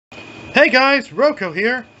Hey guys, Roko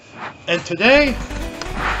here, and today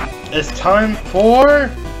it's time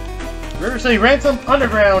for River City Ransom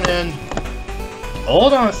Underground, and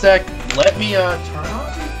hold on a sec, let me turn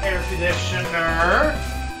on the air conditioner,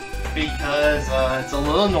 because it's a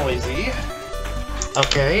little noisy.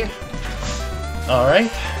 Okay,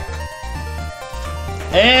 alright,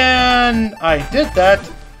 and I did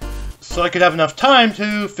that so I could have enough time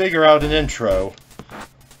to figure out an intro.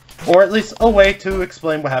 Or at least a way to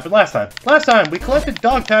explain what happened last time. Last time, we collected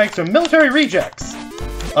dog tags from military rejects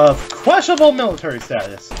of questionable military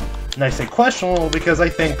status. And I say questionable because I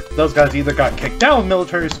think those guys either got kicked out of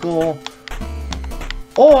military school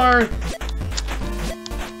or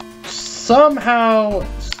somehow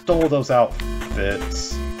stole those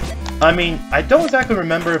outfits. I mean, I don't exactly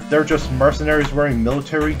remember if they're just mercenaries wearing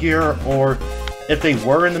military gear or if they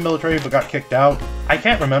were in the military but got kicked out. I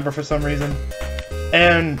can't remember for some reason.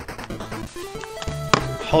 And,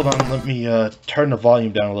 hold on, let me turn the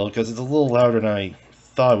volume down a little, because it's a little louder than I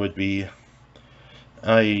thought it would be.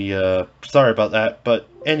 Sorry about that, but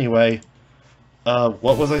anyway,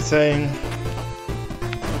 what was I saying?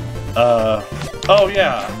 Oh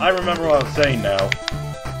yeah, I remember what I was saying now.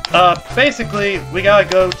 Basically, we gotta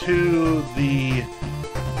go to the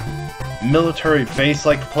military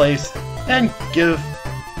base-like place and give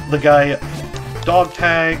the guy dog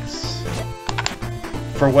tags.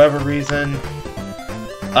 For whatever reason,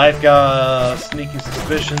 I've got a sneaking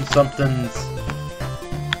suspicion something's...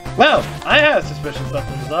 Well, I had a suspicion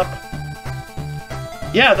something's up.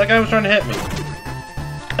 Yeah, that guy was trying to hit me.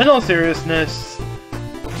 In all seriousness,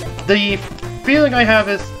 the feeling I have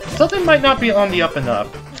is something might not be on the up and up.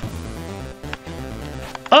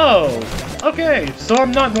 Oh, okay, so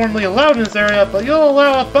I'm not normally allowed in this area, but you'll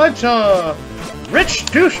allow a bunch of rich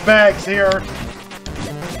douchebags here.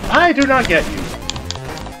 I do not get you.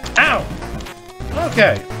 Ow!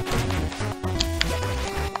 Okay.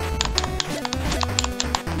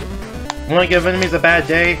 Wanna give enemies a bad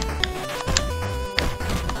day?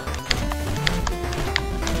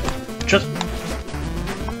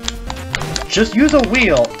 Just use a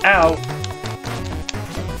wheel. Ow.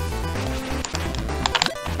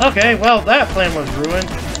 Okay, well, that plan was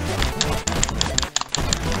ruined.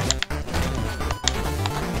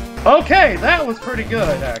 Okay, that was pretty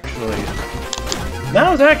good, actually. That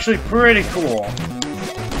was actually pretty cool.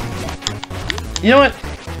 You know what?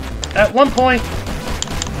 At one point,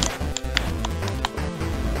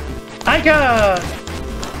 I gotta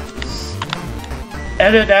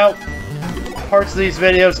edit out parts of these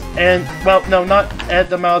videos and, well, no, not edit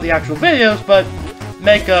them out of the actual videos, but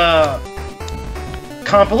make a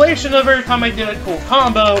compilation of every time I did a cool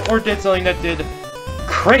combo or did something that did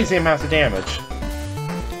crazy amounts of damage.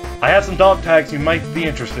 I have some dog tags you might be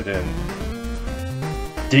interested in.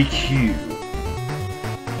 DQ.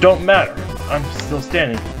 Don't matter. I'm still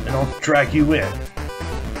standing, and I'll drag you in.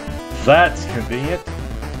 That's convenient.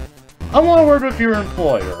 I want a word with your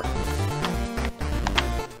employer.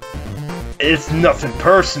 It's nothing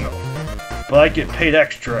personal, but I get paid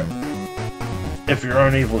extra if you're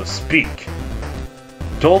unable to speak.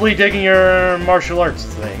 Totally digging your martial arts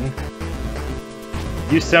thing.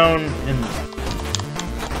 You sound in...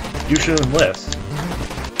 You should enlist.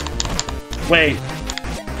 Wait.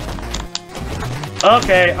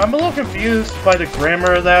 Okay, I'm a little confused by the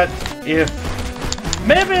grammar of that. If...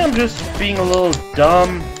 Maybe I'm just being a little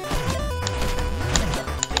dumb.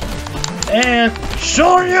 And...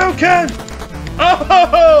 Sure you can!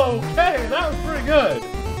 Oh! Okay, that was pretty good.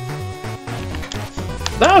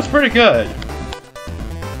 That was pretty good.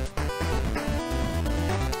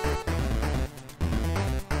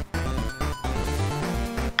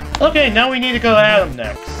 Okay, now we need to go at him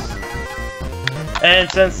next. And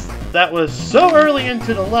since that was so early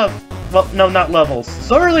into the well, no, not levels,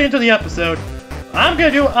 so early into the episode, I'm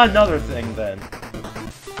gonna do another thing then.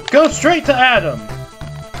 Go straight to Adam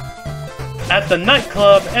at the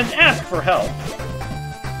nightclub and ask for help.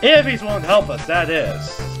 If he's willing to help us, that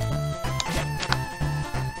is.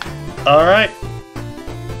 Alright.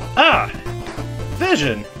 Ah!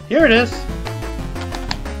 Vision! Here it is.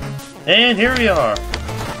 And here we are.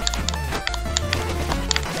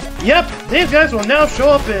 Yep, these guys will now show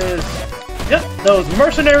up as... Yep, those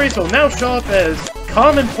mercenaries will now show up as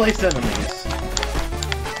commonplace enemies.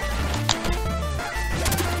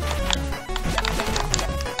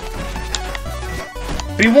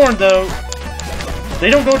 Be warned though,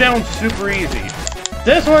 they don't go down super easy.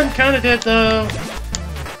 This one kinda did though,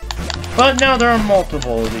 but now there are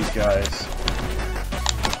multiple of these guys.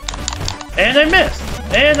 And I missed!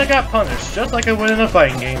 And I got punished, just like I would in a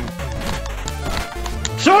fighting game.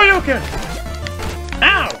 Shoryuken!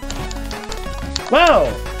 Ow! Well,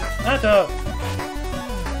 Not to...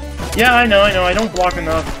 Yeah, I know, I don't block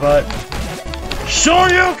enough, but...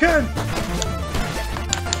 Shoryuken!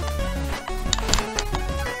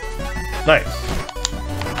 Nice.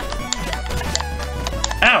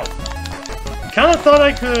 Ow! Kinda thought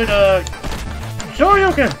I could,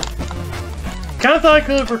 Shoryuken! Kinda thought I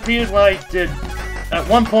could have repeated what I did at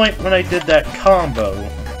one point when I did that combo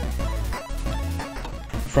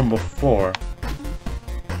from before.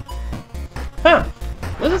 Huh.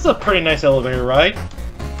 This is a pretty nice elevator ride.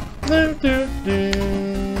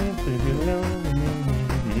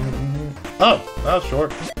 Oh, that was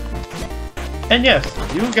short. And yes,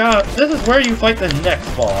 this is where you fight the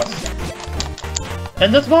next boss.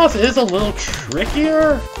 And this boss is a little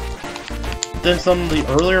trickier than some of the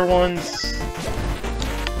earlier ones.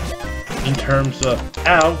 In terms of...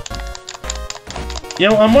 Ow! You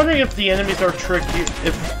know, I'm wondering if the enemies are tricky...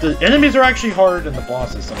 If the enemies are actually harder than the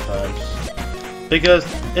bosses sometimes. Because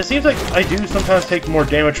it seems like I do sometimes take more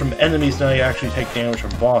damage from enemies than I actually take damage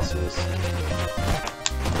from bosses.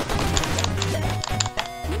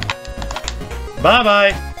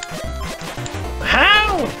 Bye-bye!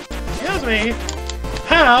 How? Excuse me?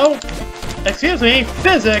 How? Excuse me?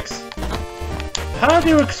 Physics? How do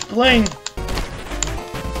you explain...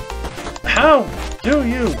 How do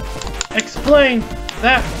you explain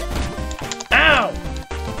that? Ow!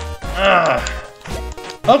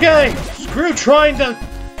 Okay, screw trying to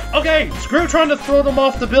throw them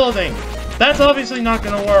off the building. That's obviously not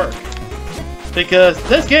gonna work. Because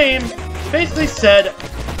this game basically said,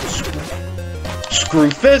 screw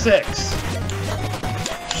physics.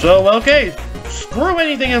 So, okay, screw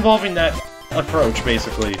anything involving that approach,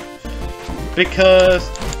 basically. Because...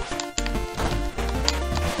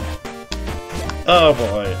 Oh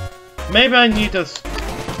boy. Maybe I need to...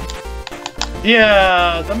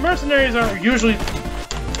 Yeah, the mercenaries are usually...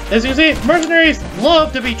 As you can see, mercenaries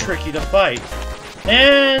love to be tricky to fight.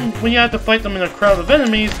 And when you have to fight them in a crowd of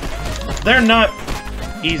enemies, they're not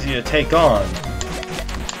easy to take on.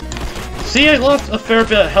 See, I lost a fair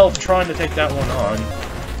bit of health trying to take that one on.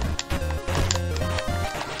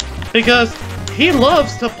 Because he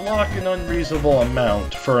loves to block an unreasonable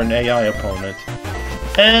amount for an AI opponent.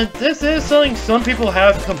 And this is something some people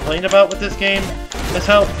have complained about with this game, is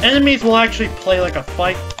how enemies will actually play like a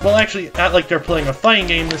fight, will actually act like they're playing a fighting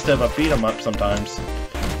game instead of a beat-em-up sometimes.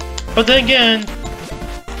 But then again,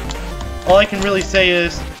 all I can really say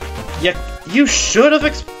is, you should have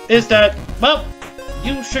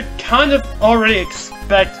you should kind of already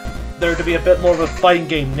expect there to be a bit more of a fighting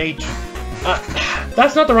game nature.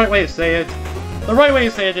 That's not the right way to say it. The right way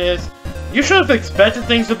to say it is, you should have expected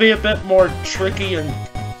things to be a bit more tricky and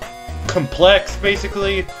complex,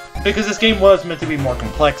 basically, because this game was meant to be more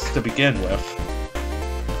complex to begin with,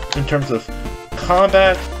 in terms of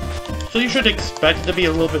combat, so you should expect it to be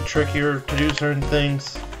a little bit trickier to do certain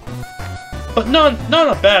things. But not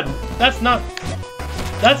a bad... That's not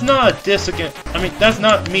a diss against... I mean, that's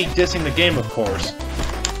not me dissing the game, of course.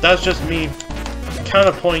 That's just me kind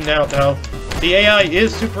of pointing out how the AI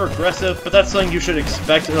is super aggressive, but that's something you should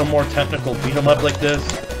expect in a more technical beat-em-up like this.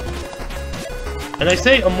 And I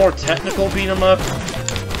say a more technical beat-em-up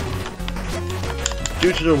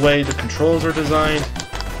due to the way the controls are designed,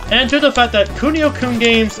 and to the fact that Kunio-kun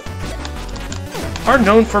games are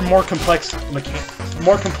known for more complex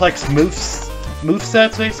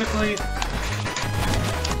movesets, basically.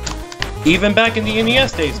 Even back in the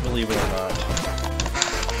NES days, believe it or not.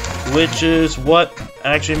 Which is what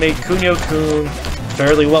actually made Kunio-kun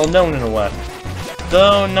fairly well known in a way.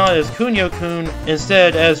 Though not as Kunio-kun,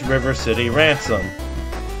 instead as River City Ransom.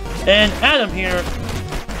 And Adam here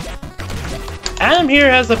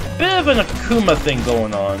has a bit of an Akuma thing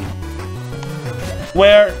going on.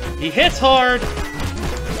 Where he hits hard,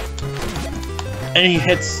 and he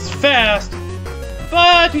hits fast,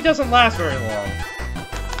 but he doesn't last very long.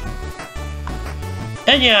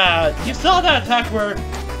 And yeah, you saw that attack where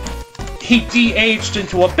he de-aged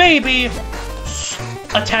into a baby,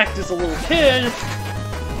 attacked as a little kid,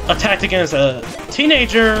 attacked again as a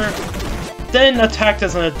teenager, then attacked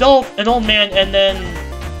as an adult, an old man, and then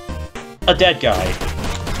a dead guy.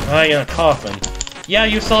 In a coffin. Yeah,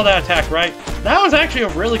 you saw that attack, right? That was actually a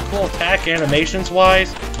really cool attack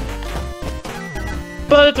animations-wise.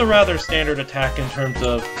 But it's a rather standard attack in terms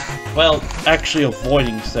of, well, actually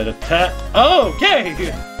avoiding said attack.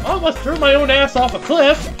 Okay! Almost threw my own ass off a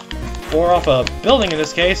cliff! Or off a building in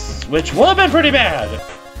this case, which would have been pretty bad.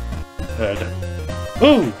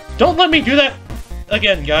 Ooh, don't let me do that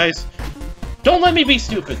again, guys. Don't let me be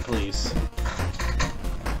stupid, please.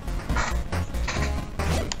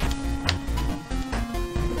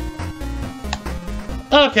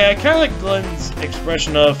 Okay, I kinda like Glen's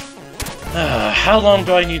expression of, how long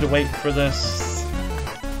do I need to wait for this?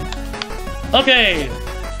 Okay,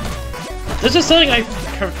 this is something I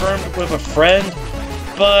confirmed with a friend,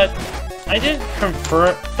 but I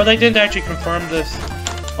didn't actually confirm this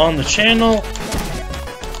on the channel.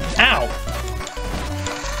 Ow!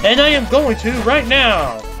 And I am going to right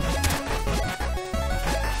now!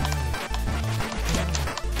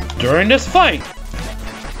 During this fight!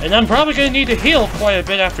 And I'm probably going to need to heal quite a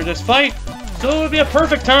bit after this fight, so it would be a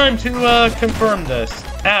perfect time to confirm this.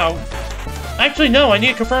 Ow. Actually, no, I need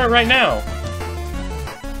to confirm it right now.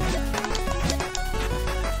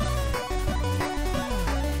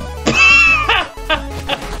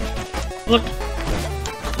 Look.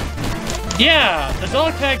 Yeah, the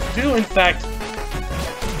dog tags do, in fact,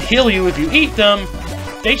 heal you if you eat them.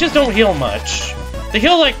 They just don't heal much. They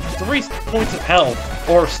heal like 3 points of health,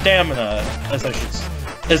 or stamina, as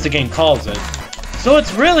the game calls it. So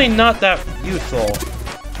it's really not that useful.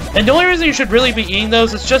 And the only reason you should really be eating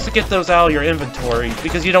those is just to get those out of your inventory,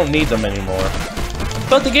 because you don't need them anymore.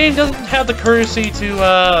 But the game doesn't have the courtesy to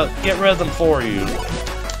get rid of them for you.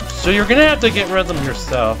 So you're gonna have to get rid of them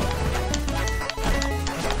yourself.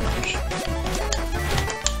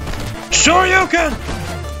 Sure you can!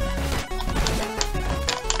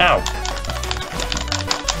 Ow.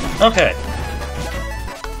 Okay.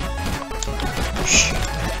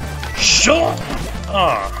 Sure!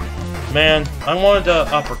 Aw, man, I wanted to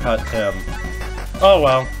uppercut him. Oh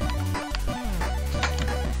well.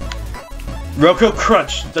 Roko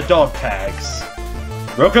crunched the dog tags.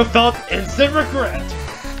 Roko felt instant regret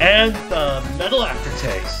and the metal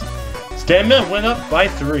aftertaste. Stamina went up by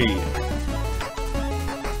 3.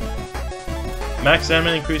 Max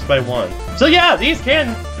stamina increased by 1. So yeah, these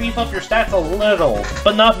can beef up your stats a little,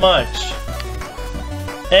 but not much.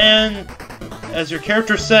 And as your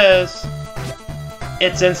character says,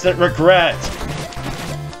 it's instant regret.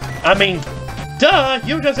 I mean, duh,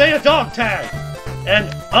 you just ate a dog tag!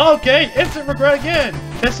 And, okay, instant regret again!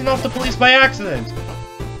 Pissing off the police by accident!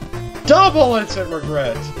 Double instant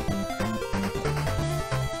regret!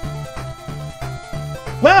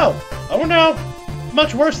 Well, I wonder how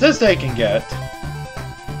much worse this day can get.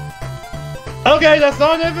 Okay, that's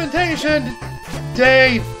not an invitation!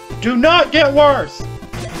 Day, do not get worse!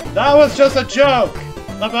 That was just a joke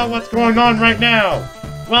about what's going on right now.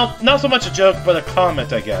 Well, not so much a joke, but a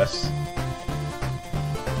comment, I guess.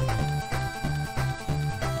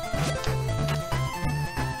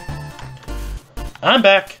 I'm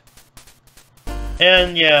back.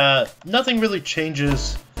 And yeah, nothing really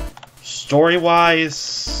changes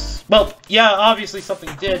story-wise. Well, yeah, obviously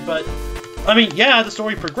something did, but... I mean, yeah, the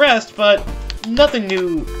story progressed, but nothing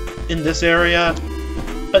new in this area.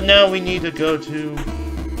 But now we need to go to...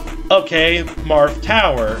 Okay, Marv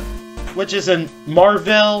Tower, which is in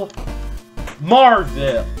Marville.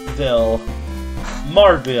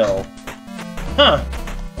 Huh.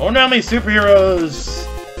 I wonder how many superheroes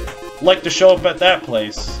like to show up at that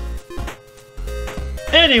place.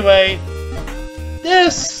 Anyway,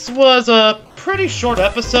 this was a pretty short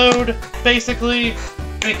episode, basically,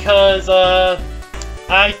 because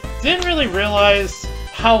I didn't really realize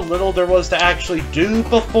how little there was to actually do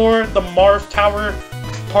before the Marv Tower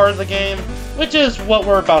part of the game, which is what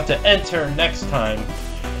we're about to enter next time.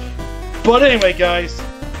 But anyway, guys,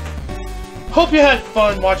 hope you had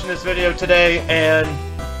fun watching this video today, and,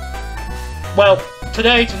 well,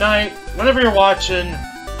 today, tonight, whenever you're watching,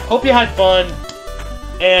 hope you had fun,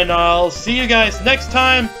 and I'll see you guys next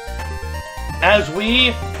time as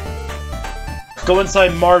we go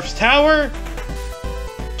inside Marv's Tower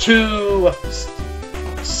to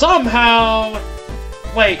somehow...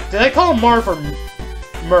 Wait, did I call him Marv or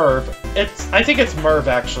Merv? I think it's Merv,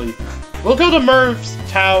 actually. We'll go to Merv's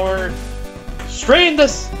Tower, straighten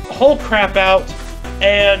this whole crap out,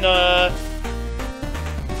 and,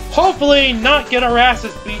 hopefully not get our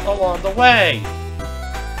asses beat along the way.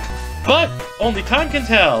 But only time can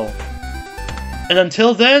tell. And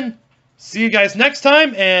until then, see you guys next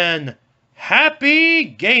time, and happy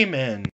gaming!